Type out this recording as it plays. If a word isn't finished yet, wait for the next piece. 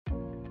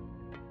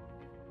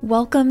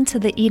Welcome to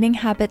the Eating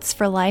Habits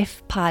for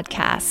Life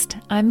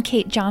podcast. I'm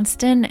Kate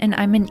Johnston, and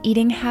I'm an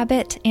eating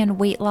habit and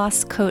weight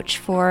loss coach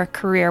for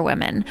career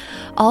women.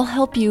 I'll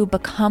help you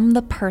become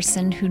the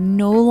person who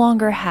no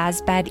longer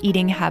has bad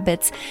eating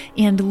habits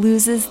and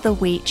loses the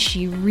weight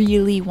she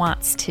really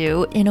wants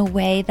to in a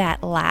way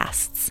that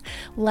lasts.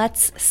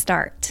 Let's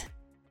start.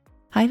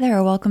 Hi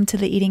there, welcome to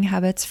the Eating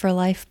Habits for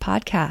Life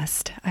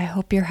podcast. I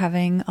hope you're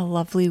having a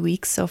lovely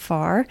week so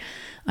far.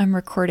 I'm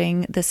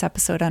recording this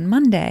episode on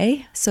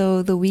Monday,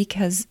 so the week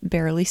has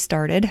barely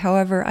started.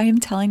 However, I am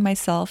telling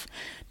myself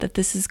that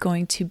this is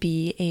going to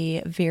be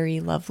a very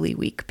lovely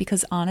week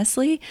because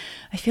honestly,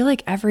 I feel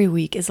like every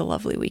week is a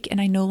lovely week and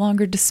I no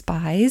longer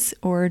despise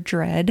or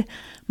dread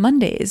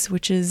Mondays,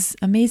 which is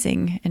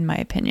amazing in my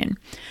opinion.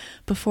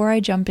 Before I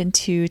jump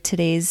into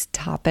today's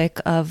topic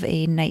of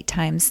a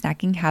nighttime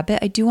snacking habit,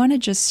 I do want to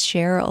just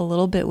share a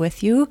little bit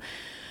with you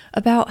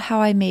about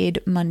how I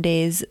made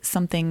Mondays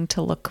something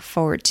to look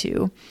forward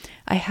to.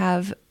 I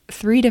have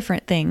 3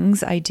 different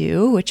things I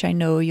do, which I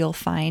know you'll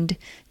find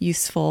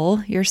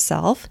useful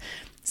yourself.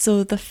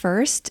 So the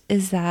first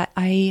is that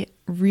I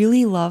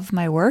really love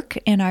my work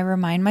and I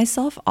remind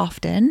myself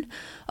often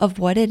of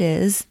what it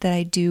is that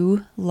I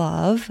do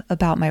love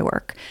about my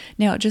work.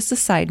 Now, just a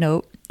side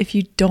note, if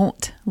you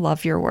don't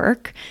love your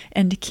work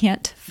and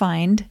can't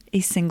find a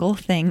single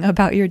thing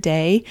about your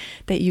day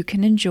that you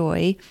can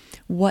enjoy,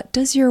 what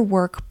does your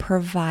work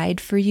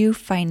provide for you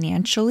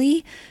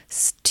financially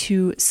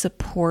to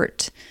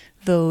support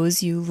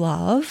those you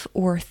love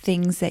or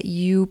things that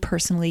you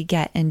personally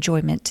get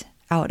enjoyment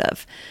out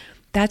of?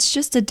 That's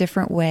just a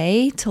different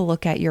way to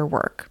look at your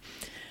work.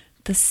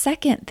 The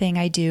second thing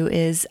I do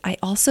is I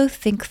also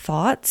think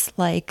thoughts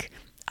like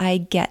I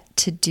get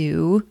to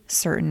do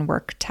certain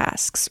work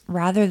tasks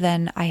rather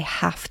than I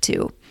have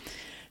to.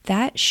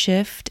 That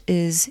shift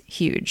is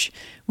huge.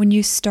 When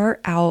you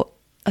start out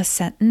a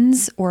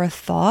sentence or a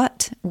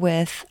thought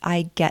with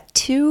I get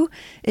to,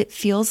 it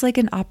feels like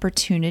an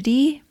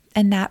opportunity,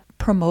 and that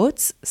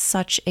promotes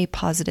such a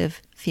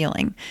positive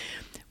feeling.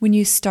 When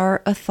you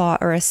start a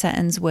thought or a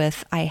sentence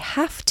with I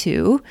have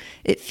to,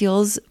 it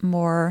feels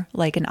more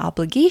like an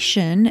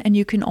obligation, and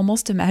you can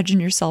almost imagine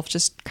yourself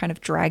just kind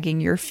of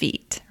dragging your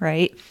feet,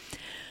 right?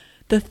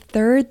 The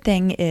third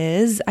thing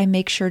is I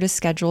make sure to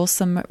schedule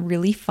some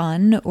really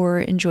fun or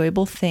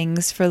enjoyable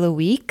things for the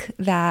week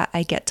that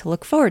I get to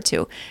look forward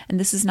to. And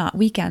this is not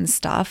weekend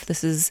stuff.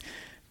 These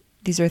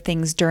are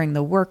things during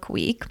the work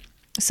week.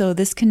 So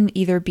this can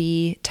either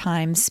be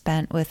time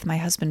spent with my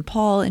husband,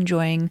 Paul,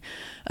 enjoying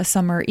a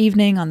summer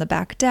evening on the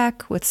back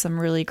deck with some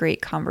really great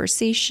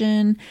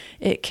conversation.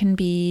 It can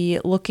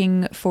be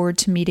looking forward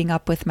to meeting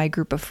up with my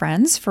group of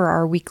friends for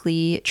our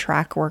weekly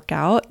track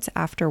workout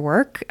after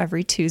work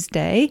every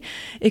Tuesday.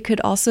 It could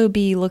also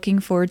be looking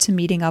forward to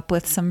meeting up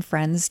with some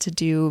friends to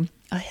do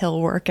a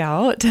hill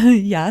workout.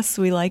 Yes,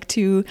 we like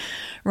to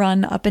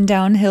run up and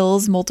down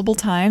hills multiple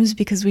times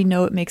because we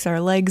know it makes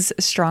our legs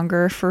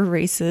stronger for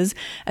races.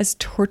 As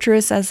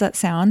torturous as that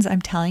sounds,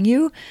 I'm telling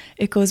you,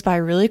 it goes by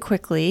really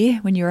quickly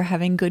when you are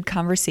having good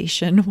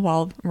conversation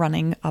while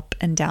running up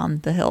and down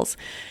the hills.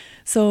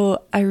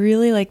 So I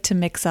really like to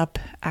mix up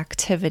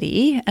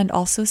activity and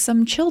also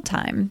some chill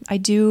time. I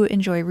do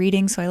enjoy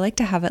reading, so I like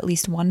to have at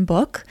least one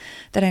book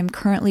that I'm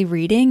currently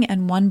reading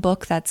and one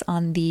book that's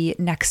on the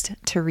next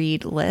to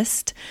read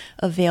list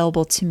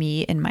available to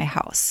me in my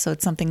house. So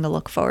it's something to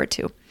look forward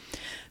to.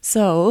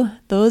 So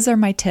those are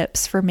my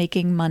tips for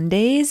making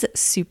Mondays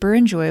super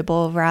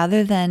enjoyable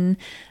rather than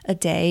a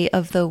day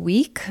of the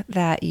week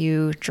that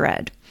you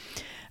dread.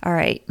 All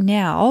right,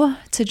 now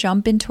to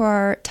jump into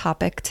our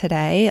topic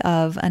today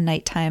of a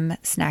nighttime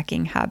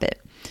snacking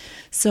habit.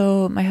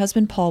 So my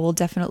husband Paul will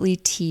definitely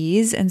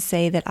tease and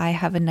say that I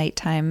have a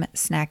nighttime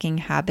snacking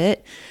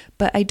habit,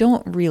 but I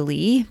don't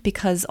really,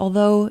 because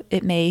although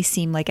it may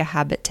seem like a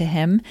habit to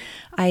him,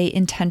 I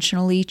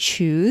intentionally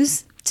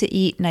choose to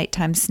eat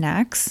nighttime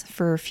snacks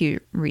for a few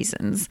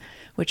reasons,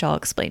 which I'll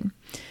explain.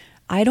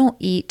 I don't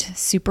eat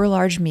super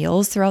large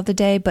meals throughout the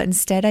day, but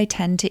instead I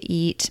tend to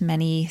eat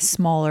many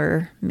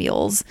smaller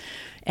meals.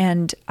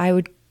 And I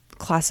would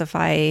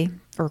classify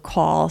or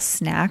call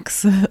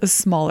snacks a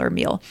smaller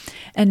meal.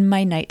 And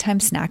my nighttime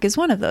snack is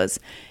one of those.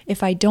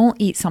 If I don't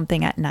eat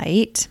something at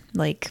night,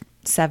 like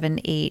 7,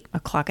 8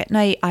 o'clock at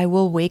night, I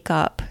will wake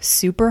up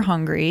super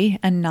hungry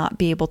and not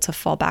be able to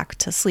fall back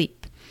to sleep.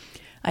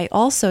 I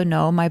also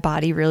know my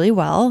body really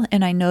well,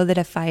 and I know that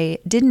if I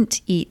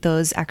didn't eat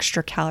those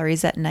extra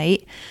calories at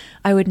night,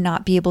 I would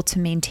not be able to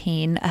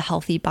maintain a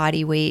healthy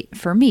body weight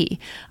for me.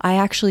 I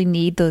actually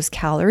need those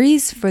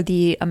calories for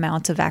the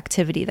amount of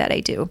activity that I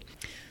do.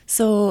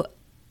 So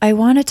I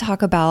want to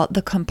talk about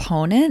the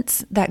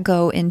components that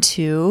go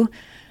into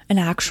an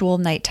actual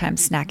nighttime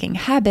snacking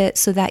habit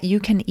so that you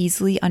can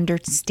easily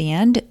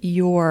understand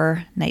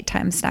your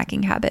nighttime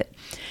snacking habit.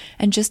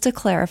 And just to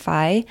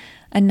clarify,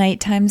 a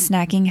nighttime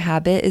snacking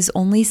habit is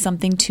only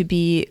something to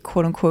be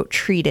quote unquote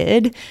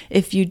treated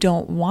if you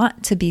don't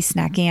want to be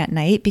snacking at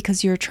night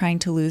because you're trying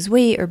to lose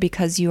weight or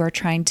because you are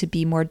trying to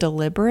be more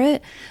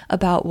deliberate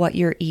about what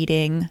you're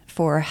eating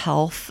for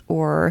health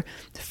or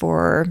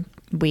for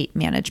weight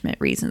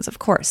management reasons, of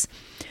course.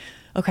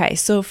 Okay,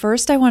 so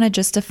first I want to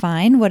just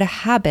define what a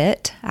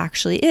habit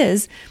actually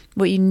is,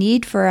 what you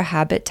need for a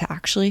habit to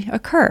actually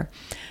occur.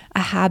 A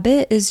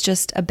habit is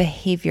just a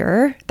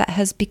behavior that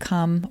has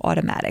become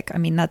automatic. I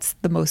mean, that's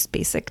the most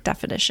basic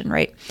definition,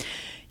 right?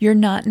 You're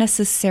not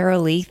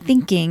necessarily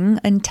thinking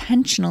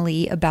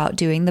intentionally about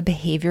doing the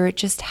behavior, it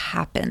just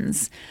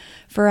happens.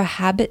 For a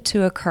habit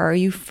to occur,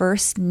 you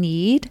first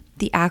need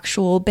the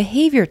actual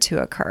behavior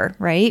to occur,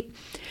 right?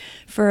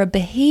 For a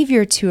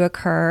behavior to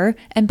occur,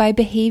 and by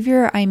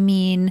behavior, I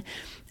mean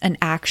an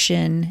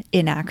action,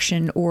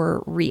 inaction,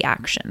 or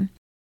reaction.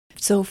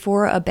 So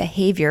for a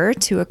behavior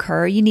to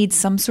occur, you need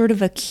some sort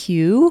of a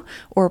cue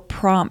or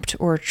prompt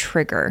or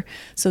trigger.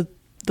 So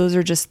those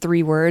are just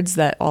three words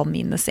that all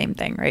mean the same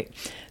thing, right?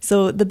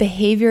 So the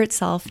behavior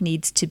itself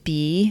needs to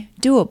be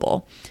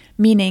doable,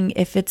 meaning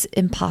if it's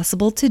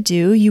impossible to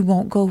do, you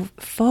won't go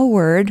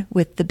forward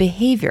with the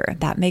behavior.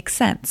 That makes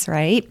sense,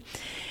 right?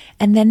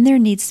 And then there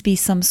needs to be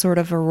some sort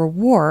of a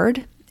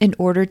reward in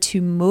order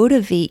to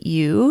motivate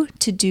you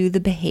to do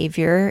the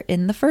behavior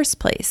in the first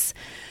place.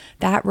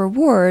 That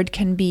reward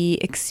can be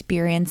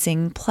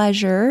experiencing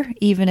pleasure,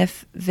 even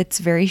if it's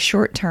very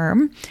short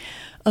term,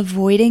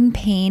 avoiding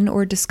pain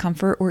or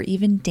discomfort or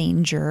even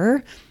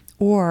danger,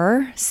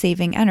 or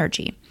saving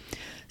energy.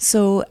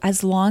 So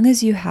as long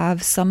as you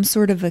have some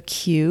sort of a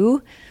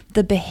cue,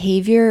 the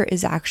behavior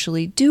is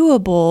actually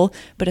doable,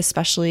 but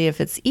especially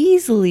if it's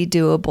easily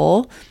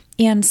doable,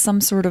 and some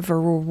sort of a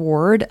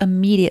reward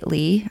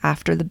immediately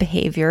after the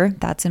behavior.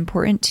 That's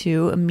important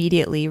too,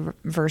 immediately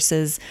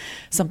versus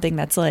something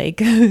that's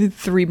like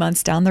 3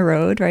 months down the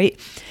road, right?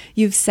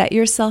 You've set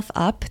yourself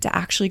up to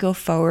actually go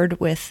forward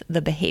with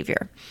the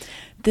behavior.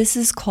 This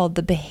is called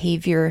the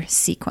behavior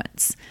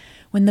sequence.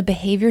 When the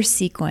behavior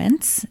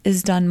sequence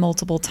is done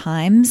multiple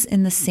times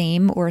in the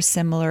same or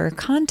similar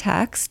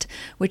context,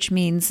 which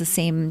means the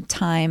same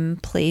time,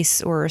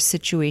 place, or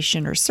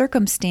situation or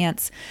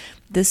circumstance,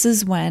 this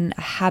is when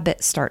a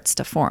habit starts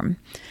to form.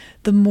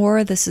 The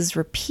more this is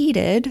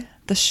repeated,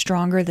 the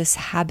stronger this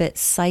habit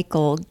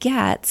cycle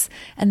gets,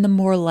 and the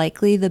more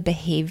likely the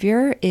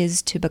behavior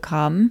is to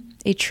become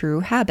a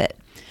true habit.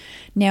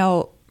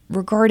 Now,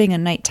 regarding a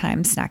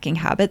nighttime snacking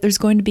habit, there's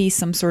going to be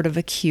some sort of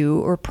a cue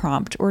or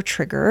prompt or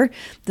trigger.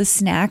 The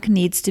snack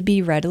needs to be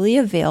readily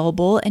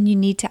available, and you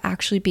need to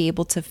actually be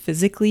able to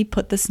physically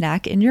put the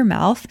snack in your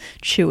mouth,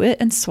 chew it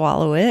and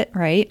swallow it,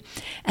 right?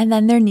 And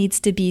then there needs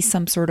to be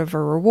some sort of a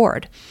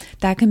reward.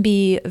 That can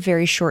be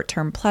very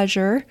short-term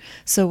pleasure.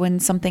 So when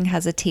something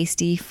has a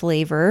tasty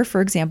flavor,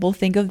 for example,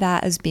 think of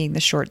that as being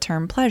the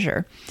short-term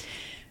pleasure.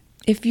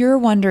 If you're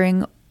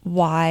wondering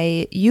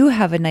why you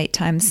have a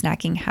nighttime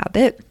snacking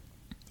habit,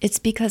 it's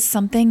because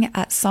something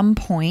at some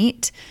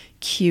point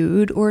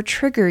cued or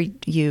triggered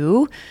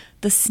you.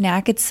 The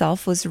snack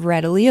itself was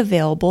readily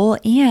available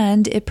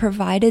and it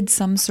provided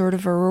some sort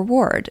of a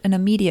reward, an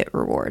immediate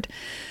reward.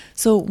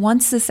 So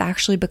once this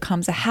actually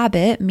becomes a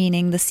habit,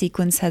 meaning the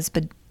sequence has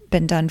been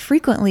done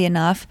frequently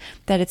enough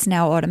that it's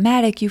now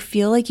automatic, you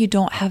feel like you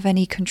don't have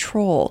any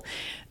control.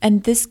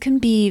 And this can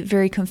be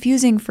very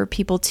confusing for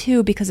people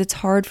too, because it's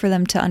hard for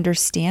them to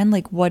understand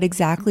like what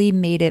exactly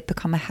made it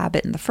become a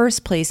habit in the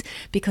first place,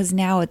 because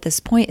now at this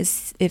point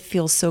it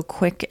feels so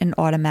quick and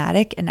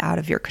automatic and out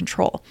of your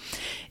control.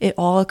 It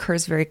all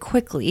occurs very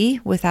quickly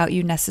without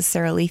you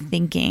necessarily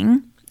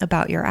thinking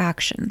about your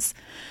actions.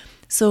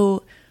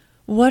 So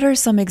what are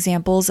some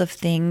examples of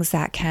things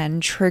that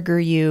can trigger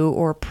you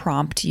or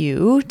prompt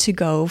you to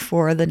go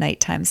for the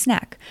nighttime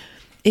snack?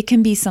 It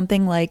can be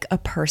something like a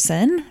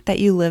person that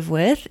you live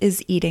with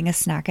is eating a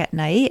snack at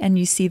night and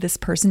you see this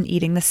person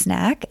eating the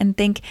snack and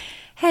think,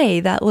 hey,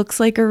 that looks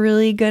like a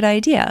really good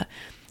idea.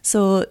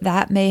 So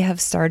that may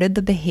have started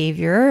the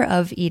behavior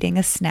of eating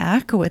a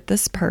snack with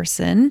this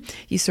person.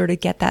 You sort of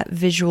get that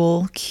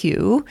visual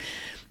cue.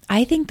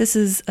 I think this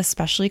is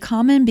especially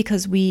common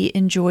because we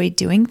enjoy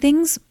doing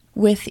things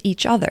with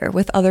each other,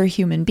 with other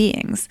human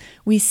beings.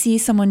 We see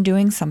someone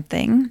doing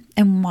something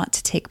and want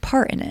to take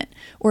part in it.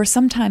 Or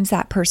sometimes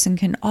that person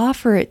can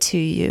offer it to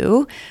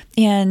you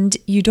and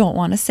you don't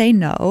want to say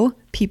no.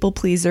 People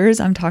pleasers,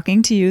 I'm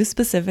talking to you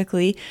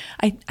specifically.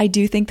 I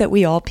do think that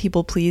we all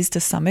people please to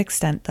some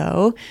extent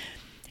though.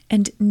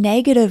 And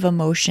negative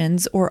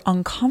emotions or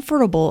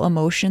uncomfortable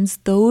emotions,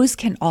 those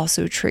can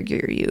also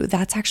trigger you.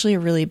 That's actually a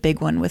really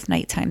big one with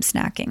nighttime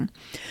snacking.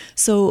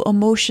 So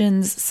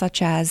emotions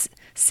such as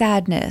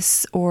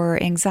sadness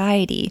or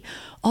anxiety.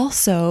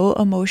 Also,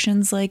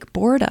 emotions like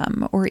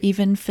boredom or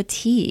even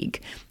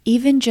fatigue.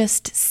 Even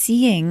just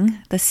seeing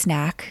the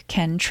snack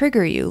can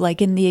trigger you,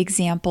 like in the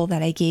example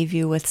that I gave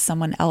you with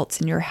someone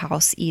else in your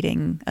house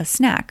eating a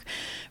snack,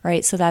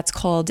 right? So that's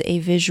called a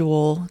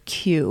visual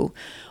cue.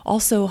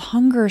 Also,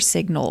 hunger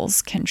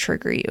signals can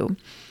trigger you.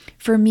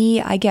 For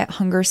me, I get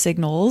hunger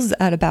signals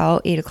at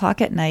about 8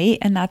 o'clock at night,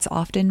 and that's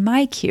often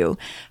my cue.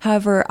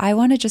 However, I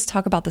want to just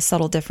talk about the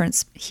subtle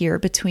difference here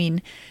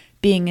between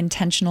being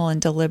intentional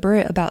and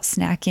deliberate about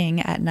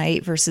snacking at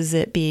night versus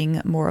it being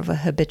more of a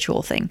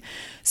habitual thing.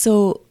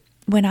 So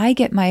when I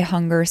get my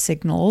hunger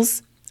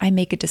signals, I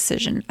make a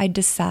decision. I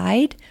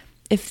decide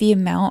if the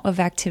amount of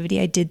activity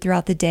I did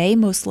throughout the day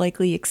most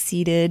likely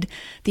exceeded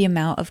the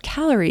amount of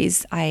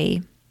calories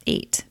I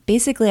ate.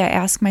 Basically, I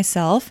ask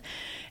myself,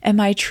 am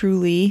I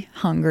truly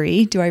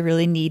hungry? Do I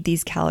really need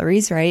these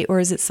calories, right? Or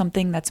is it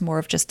something that's more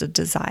of just a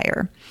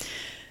desire?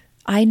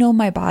 I know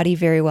my body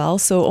very well,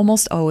 so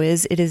almost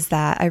always it is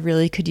that I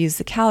really could use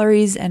the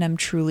calories and I'm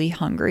truly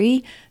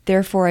hungry.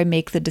 Therefore, I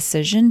make the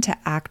decision to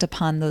act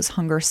upon those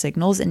hunger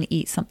signals and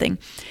eat something.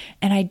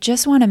 And I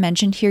just want to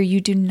mention here, you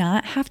do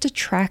not have to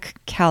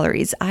track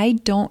calories. I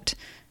don't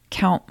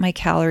count my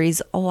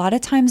calories. A lot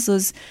of times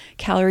those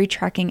calorie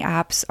tracking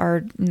apps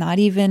are not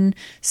even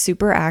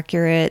super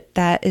accurate.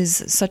 That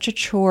is such a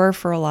chore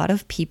for a lot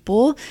of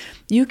people.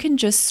 You can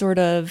just sort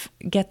of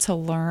get to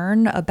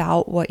learn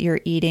about what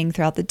you're eating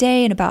throughout the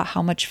day and about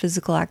how much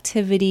physical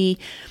activity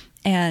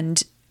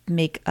and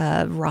make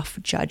a rough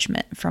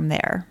judgment from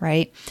there,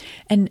 right?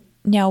 And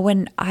now,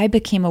 when I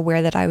became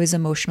aware that I was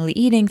emotionally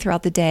eating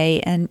throughout the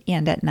day and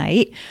at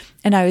night,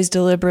 and I was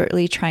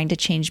deliberately trying to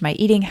change my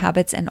eating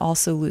habits and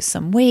also lose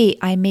some weight,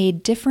 I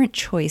made different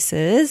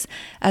choices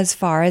as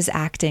far as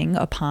acting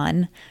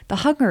upon the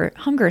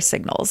hunger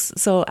signals.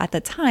 So at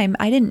the time,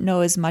 I didn't know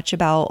as much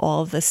about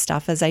all of this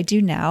stuff as I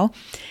do now.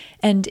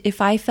 And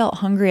if I felt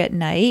hungry at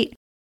night,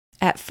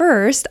 at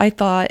first, I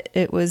thought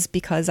it was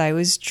because I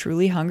was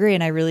truly hungry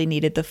and I really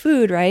needed the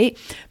food, right?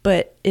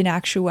 But in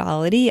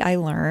actuality, I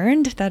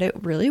learned that it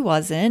really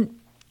wasn't.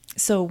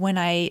 So when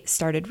I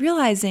started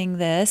realizing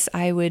this,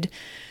 I would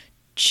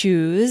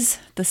choose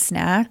the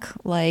snack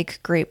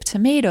like grape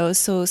tomatoes,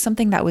 so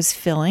something that was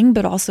filling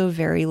but also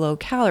very low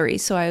calorie.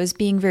 So I was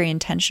being very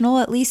intentional,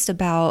 at least,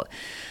 about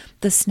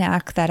the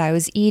snack that I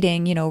was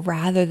eating,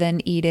 rather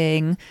than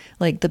eating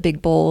like the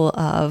big bowl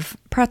of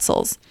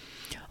pretzels.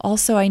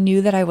 Also, I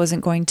knew that I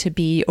wasn't going to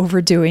be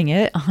overdoing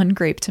it on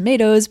grape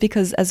tomatoes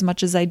because as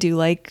much as I do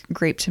like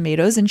grape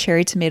tomatoes and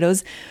cherry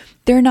tomatoes,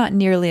 they're not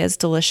nearly as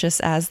delicious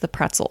as the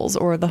pretzels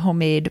or the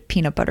homemade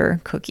peanut butter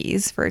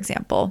cookies, for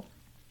example.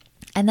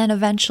 And then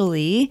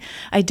eventually,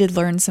 I did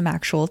learn some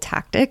actual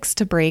tactics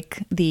to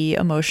break the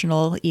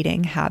emotional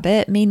eating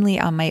habit, mainly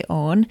on my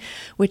own,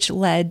 which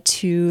led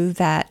to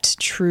that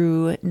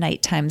true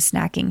nighttime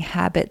snacking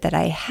habit that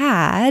I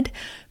had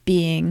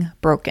being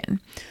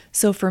broken.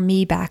 So for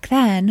me back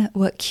then,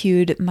 what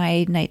cued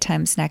my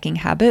nighttime snacking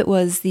habit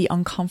was the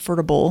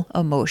uncomfortable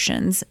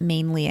emotions,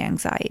 mainly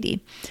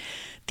anxiety.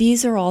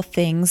 These are all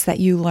things that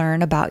you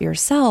learn about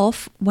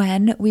yourself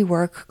when we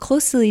work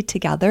closely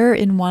together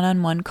in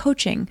one-on-one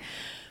coaching.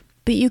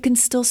 But you can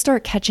still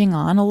start catching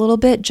on a little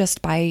bit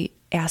just by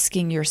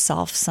asking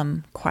yourself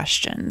some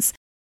questions.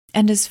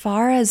 And as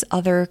far as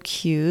other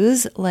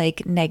cues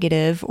like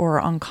negative or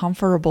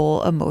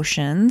uncomfortable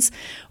emotions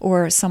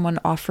or someone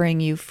offering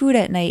you food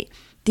at night,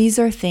 these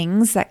are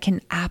things that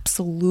can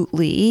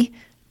absolutely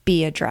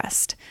be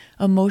addressed.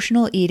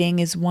 Emotional eating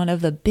is one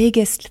of the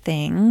biggest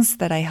things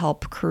that I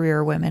help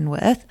career women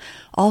with.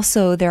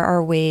 Also, there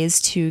are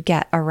ways to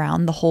get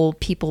around the whole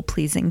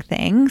people-pleasing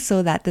thing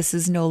so that this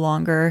is no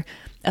longer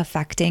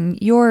affecting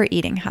your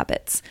eating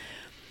habits.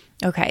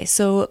 Okay,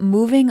 so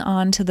moving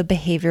on to the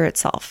behavior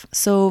itself.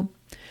 So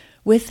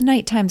with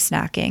nighttime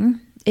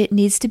snacking, it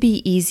needs to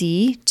be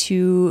easy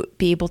to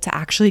be able to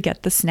actually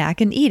get the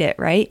snack and eat it,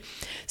 right?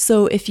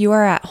 So if you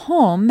are at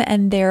home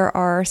and there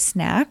are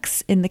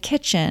snacks in the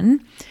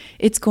kitchen,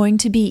 it's going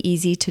to be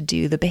easy to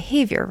do the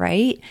behavior,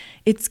 right?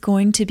 It's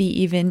going to be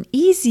even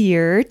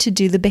easier to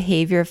do the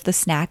behavior if the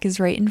snack is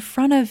right in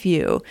front of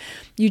you.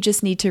 You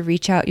just need to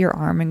reach out your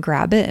arm and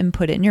grab it and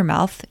put it in your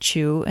mouth,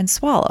 chew and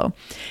swallow.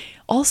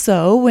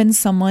 Also, when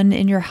someone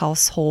in your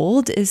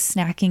household is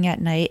snacking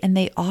at night and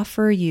they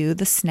offer you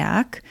the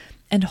snack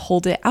and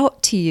hold it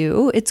out to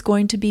you, it's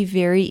going to be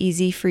very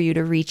easy for you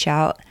to reach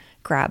out,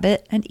 grab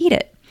it, and eat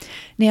it.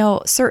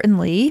 Now,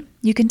 certainly,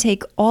 you can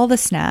take all the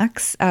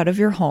snacks out of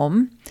your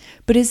home,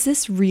 but is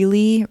this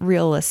really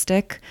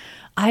realistic?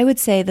 I would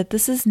say that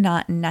this is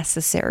not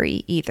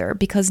necessary either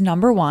because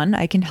number one,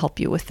 I can help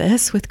you with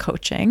this with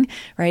coaching,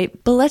 right?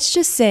 But let's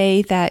just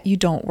say that you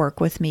don't work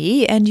with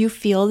me and you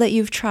feel that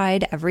you've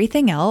tried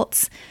everything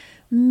else.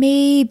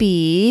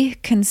 Maybe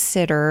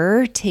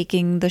consider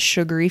taking the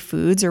sugary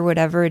foods or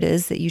whatever it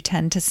is that you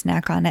tend to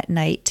snack on at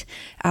night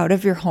out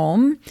of your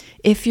home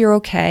if you're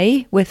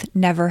okay with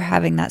never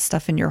having that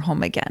stuff in your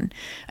home again.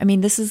 I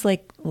mean, this is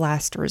like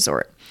last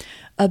resort.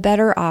 A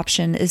better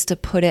option is to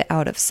put it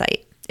out of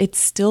sight. It's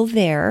still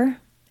there,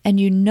 and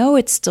you know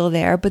it's still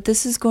there, but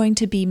this is going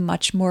to be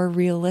much more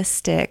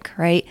realistic,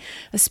 right?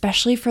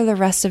 Especially for the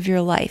rest of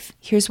your life.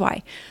 Here's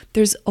why.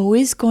 There's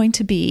always going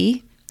to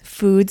be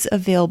foods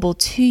available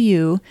to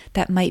you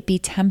that might be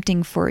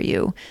tempting for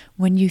you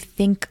when you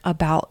think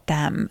about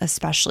them,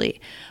 especially.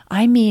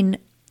 I mean,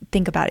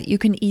 think about it. You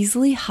can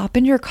easily hop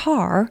in your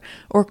car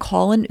or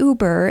call an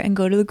Uber and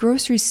go to the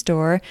grocery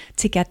store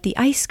to get the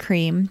ice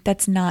cream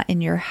that's not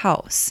in your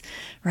house,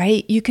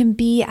 right? You can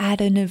be at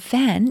an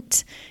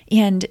event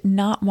and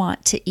not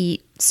want to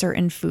eat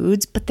certain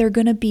foods, but they're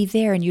going to be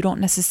there and you don't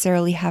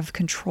necessarily have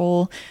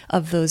control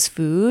of those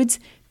foods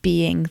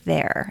being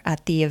there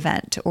at the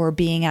event or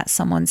being at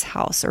someone's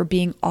house or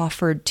being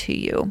offered to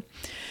you.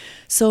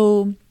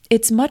 So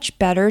it's much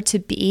better to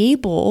be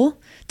able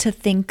to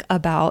think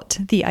about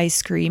the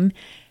ice cream,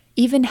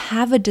 even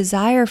have a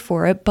desire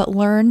for it, but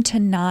learn to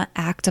not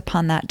act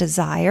upon that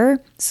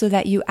desire so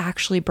that you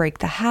actually break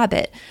the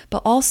habit.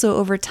 But also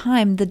over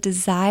time, the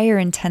desire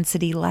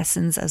intensity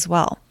lessens as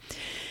well.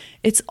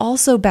 It's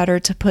also better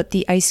to put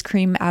the ice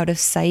cream out of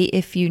sight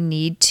if you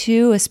need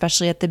to,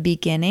 especially at the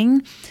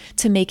beginning,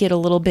 to make it a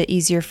little bit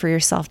easier for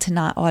yourself to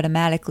not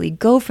automatically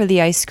go for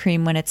the ice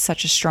cream when it's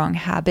such a strong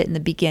habit in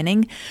the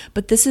beginning.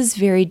 But this is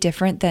very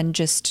different than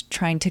just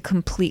trying to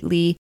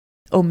completely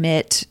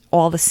omit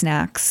all the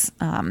snacks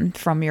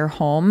from your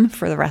home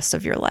for the rest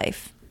of your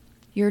life.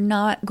 You're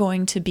not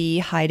going to be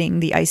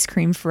hiding the ice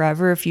cream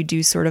forever if you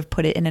do sort of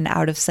put it in an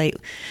out of sight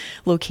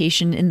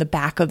location in the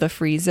back of the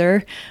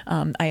freezer.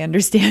 I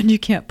understand you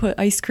can't put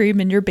ice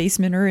cream in your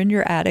basement or in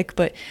your attic,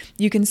 but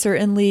you can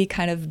certainly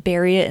kind of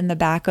bury it in the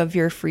back of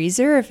your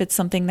freezer if it's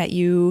something that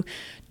you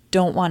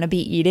don't want to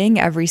be eating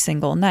every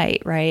single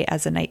night, right?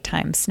 As a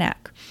nighttime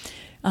snack.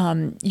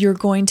 You're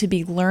going to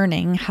be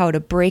learning how to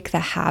break the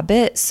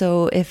habit.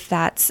 So if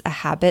that's a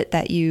habit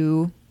that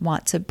you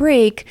want to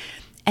break,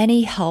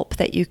 any help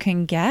that you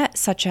can get,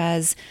 such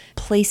as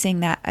placing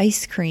that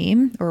ice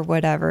cream or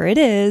whatever it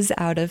is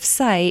out of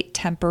sight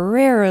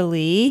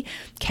temporarily,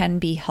 can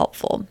be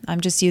helpful. I'm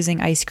just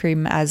using ice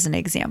cream as an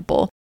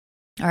example.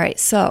 All right,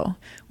 so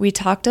we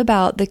talked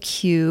about the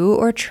cue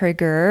or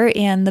trigger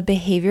and the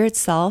behavior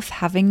itself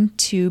having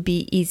to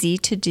be easy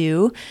to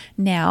do.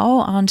 Now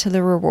on to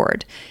the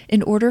reward.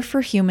 In order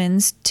for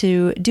humans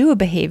to do a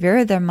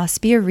behavior, there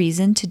must be a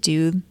reason to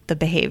do the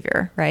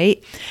behavior,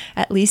 right?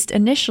 At least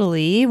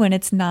initially, when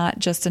it's not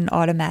just an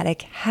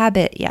automatic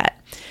habit yet.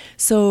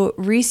 So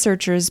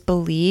researchers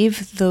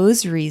believe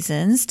those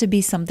reasons to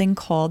be something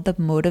called the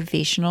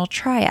motivational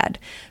triad,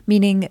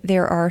 meaning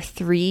there are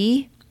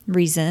 3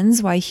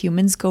 reasons why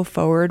humans go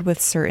forward with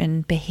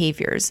certain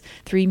behaviors.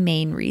 3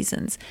 main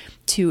reasons: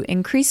 to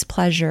increase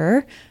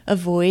pleasure,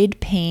 avoid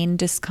pain,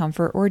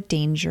 discomfort, or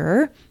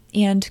danger,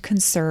 and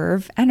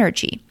conserve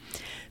energy.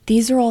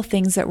 These are all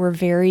things that were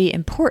very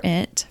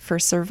important for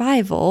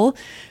survival,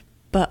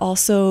 but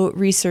also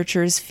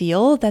researchers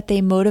feel that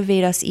they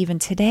motivate us even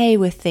today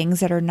with things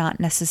that are not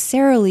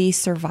necessarily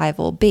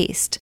survival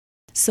based.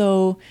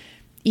 So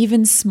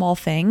even small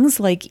things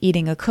like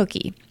eating a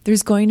cookie,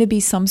 there's going to be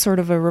some sort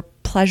of a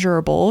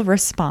pleasurable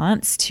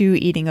response to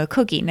eating a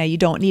cookie. Now, you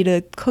don't need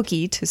a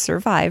cookie to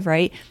survive,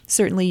 right?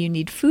 Certainly you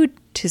need food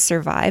to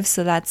survive.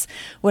 So that's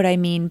what I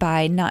mean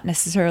by not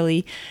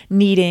necessarily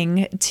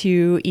needing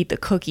to eat the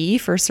cookie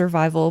for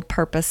survival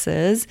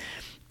purposes,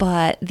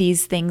 but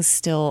these things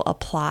still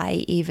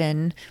apply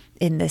even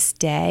in this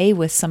day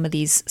with some of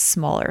these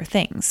smaller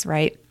things,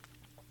 right?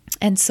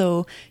 And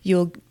so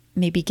you'll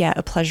maybe get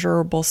a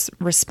pleasurable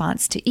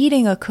response to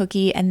eating a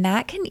cookie, and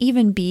that can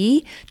even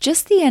be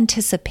just the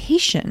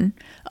anticipation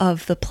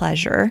of the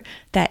pleasure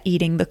that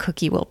eating the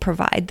cookie will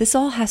provide. This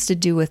all has to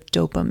do with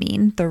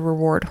dopamine, the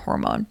reward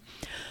hormone.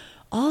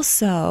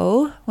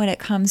 Also, when it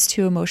comes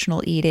to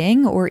emotional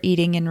eating or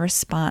eating in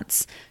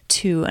response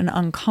to an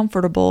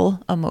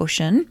uncomfortable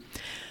emotion,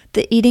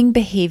 the eating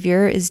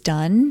behavior is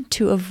done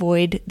to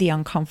avoid the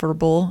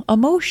uncomfortable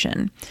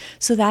emotion.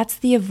 So that's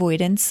the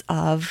avoidance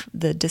of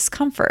the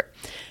discomfort.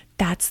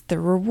 That's the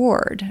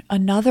reward.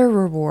 Another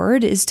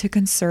reward is to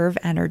conserve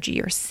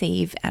energy or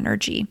save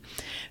energy.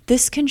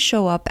 This can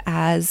show up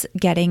as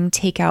getting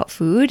takeout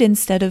food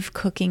instead of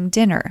cooking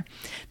dinner.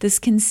 This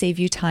can save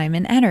you time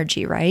and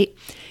energy, right?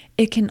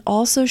 It can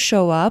also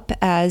show up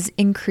as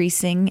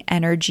increasing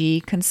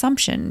energy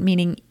consumption,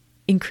 meaning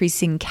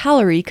increasing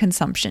calorie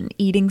consumption,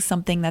 eating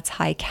something that's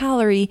high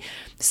calorie,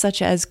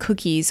 such as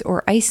cookies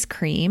or ice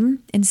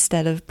cream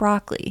instead of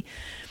broccoli.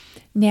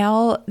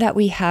 Now that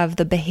we have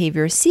the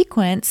behavior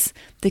sequence,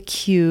 the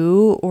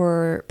cue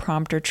or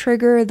prompt or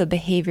trigger, the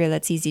behavior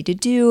that's easy to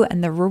do,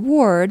 and the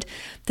reward,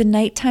 the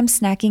nighttime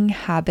snacking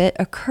habit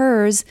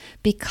occurs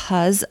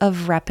because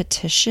of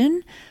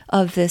repetition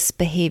of this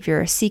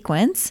behavior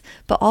sequence,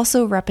 but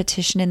also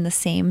repetition in the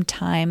same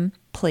time,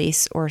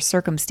 place, or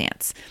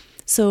circumstance.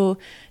 So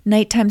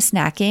nighttime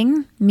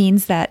snacking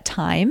means that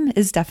time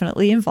is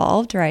definitely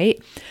involved,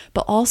 right?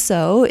 But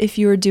also if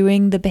you're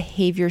doing the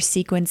behavior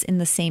sequence in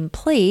the same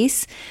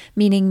place,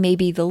 meaning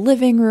maybe the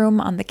living room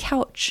on the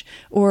couch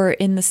or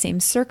in the same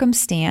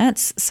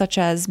circumstance, such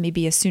as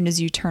maybe as soon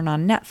as you turn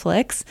on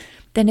Netflix,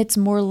 then it's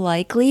more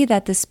likely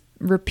that this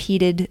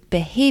repeated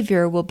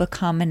behavior will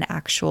become an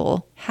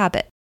actual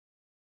habit.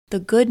 The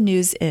good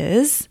news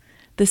is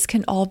this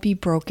can all be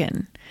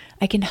broken.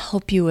 I can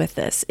help you with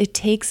this. It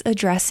takes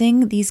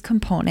addressing these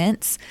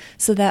components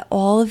so that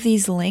all of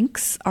these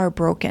links are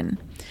broken.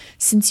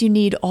 Since you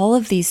need all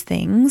of these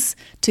things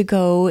to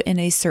go in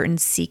a certain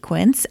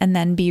sequence and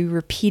then be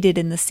repeated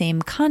in the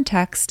same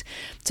context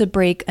to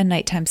break a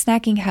nighttime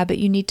snacking habit,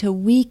 you need to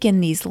weaken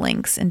these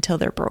links until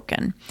they're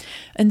broken.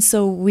 And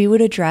so we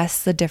would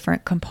address the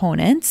different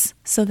components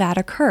so that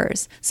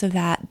occurs, so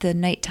that the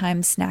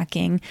nighttime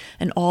snacking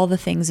and all the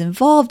things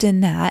involved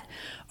in that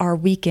are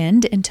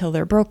weakened until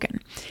they're broken.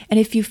 And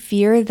if you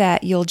fear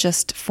that you'll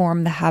just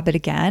form the habit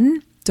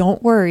again,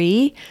 don't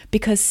worry,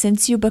 because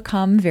since you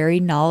become very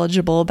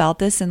knowledgeable about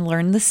this and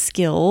learn the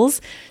skills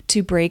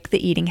to break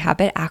the eating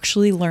habit,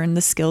 actually learn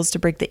the skills to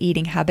break the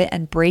eating habit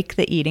and break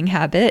the eating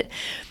habit,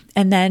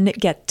 and then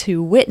get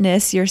to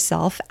witness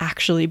yourself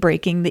actually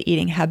breaking the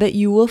eating habit,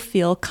 you will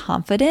feel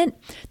confident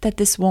that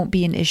this won't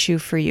be an issue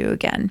for you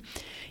again.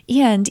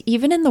 And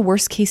even in the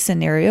worst case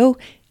scenario,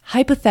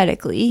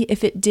 hypothetically,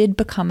 if it did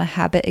become a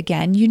habit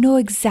again, you know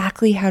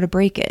exactly how to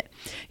break it.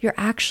 You're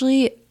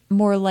actually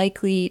more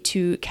likely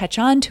to catch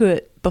on to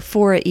it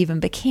before it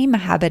even became a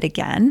habit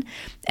again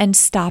and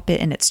stop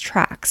it in its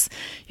tracks.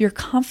 You're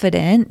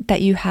confident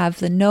that you have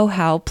the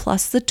know-how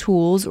plus the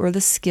tools or the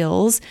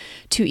skills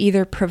to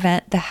either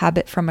prevent the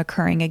habit from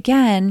occurring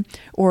again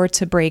or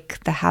to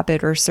break the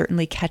habit or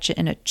certainly catch it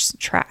in its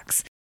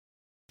tracks.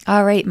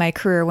 All right, my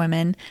career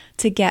women,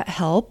 to get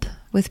help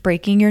with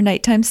breaking your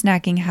nighttime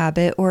snacking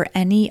habit or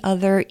any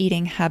other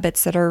eating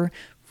habits that are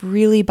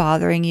really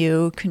bothering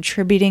you,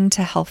 contributing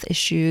to health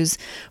issues,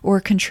 or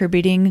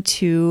contributing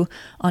to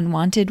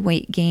unwanted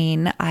weight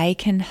gain, I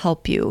can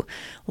help you.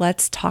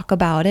 Let's talk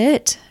about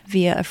it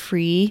via a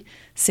free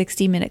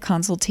 60-minute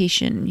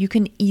consultation. You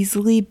can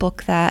easily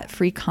book that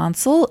free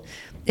consult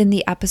in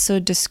the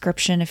episode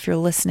description if you're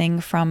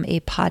listening from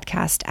a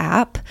podcast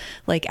app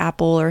like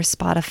Apple or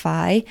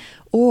Spotify,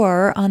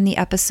 or on the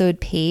episode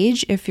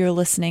page if you're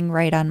listening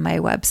right on my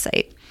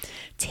website.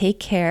 Take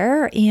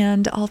care,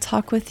 and I'll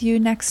talk with you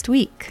next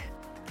week.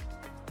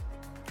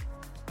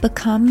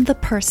 Become the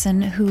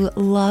person who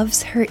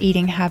loves her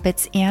eating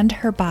habits and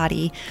her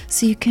body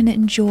so you can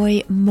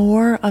enjoy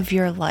more of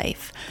your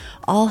life.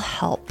 I'll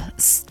help.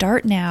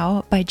 Start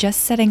now by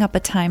just setting up a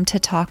time to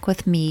talk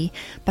with me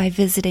by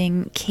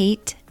visiting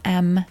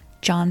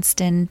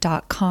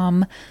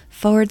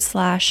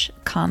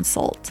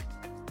katemjohnston.com/consult.